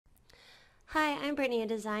I'm Brittany, a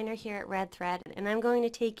designer here at Red Thread, and I'm going to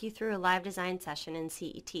take you through a live design session in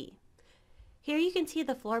CET. Here you can see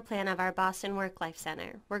the floor plan of our Boston Work-Life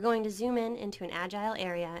Center. We're going to zoom in into an agile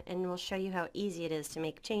area and we'll show you how easy it is to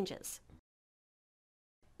make changes.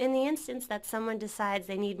 In the instance that someone decides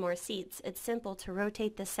they need more seats, it's simple to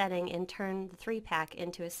rotate the setting and turn the 3-pack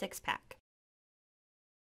into a 6-pack.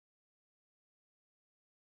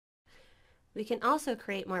 We can also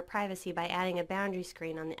create more privacy by adding a boundary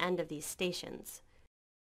screen on the end of these stations.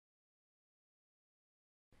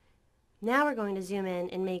 Now we're going to zoom in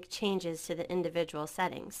and make changes to the individual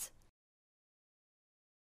settings.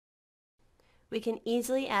 We can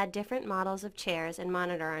easily add different models of chairs and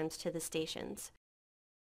monitor arms to the stations.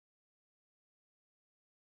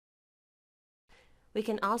 We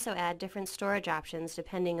can also add different storage options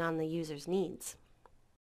depending on the user's needs.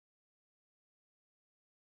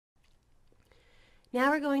 Now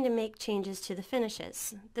we're going to make changes to the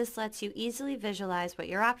finishes. This lets you easily visualize what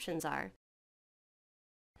your options are.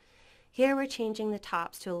 Here we're changing the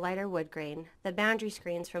tops to a lighter wood grain, the boundary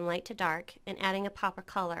screens from light to dark, and adding a pop of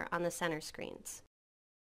color on the center screens.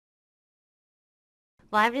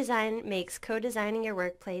 Live design makes co-designing your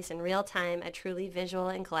workplace in real time a truly visual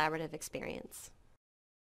and collaborative experience.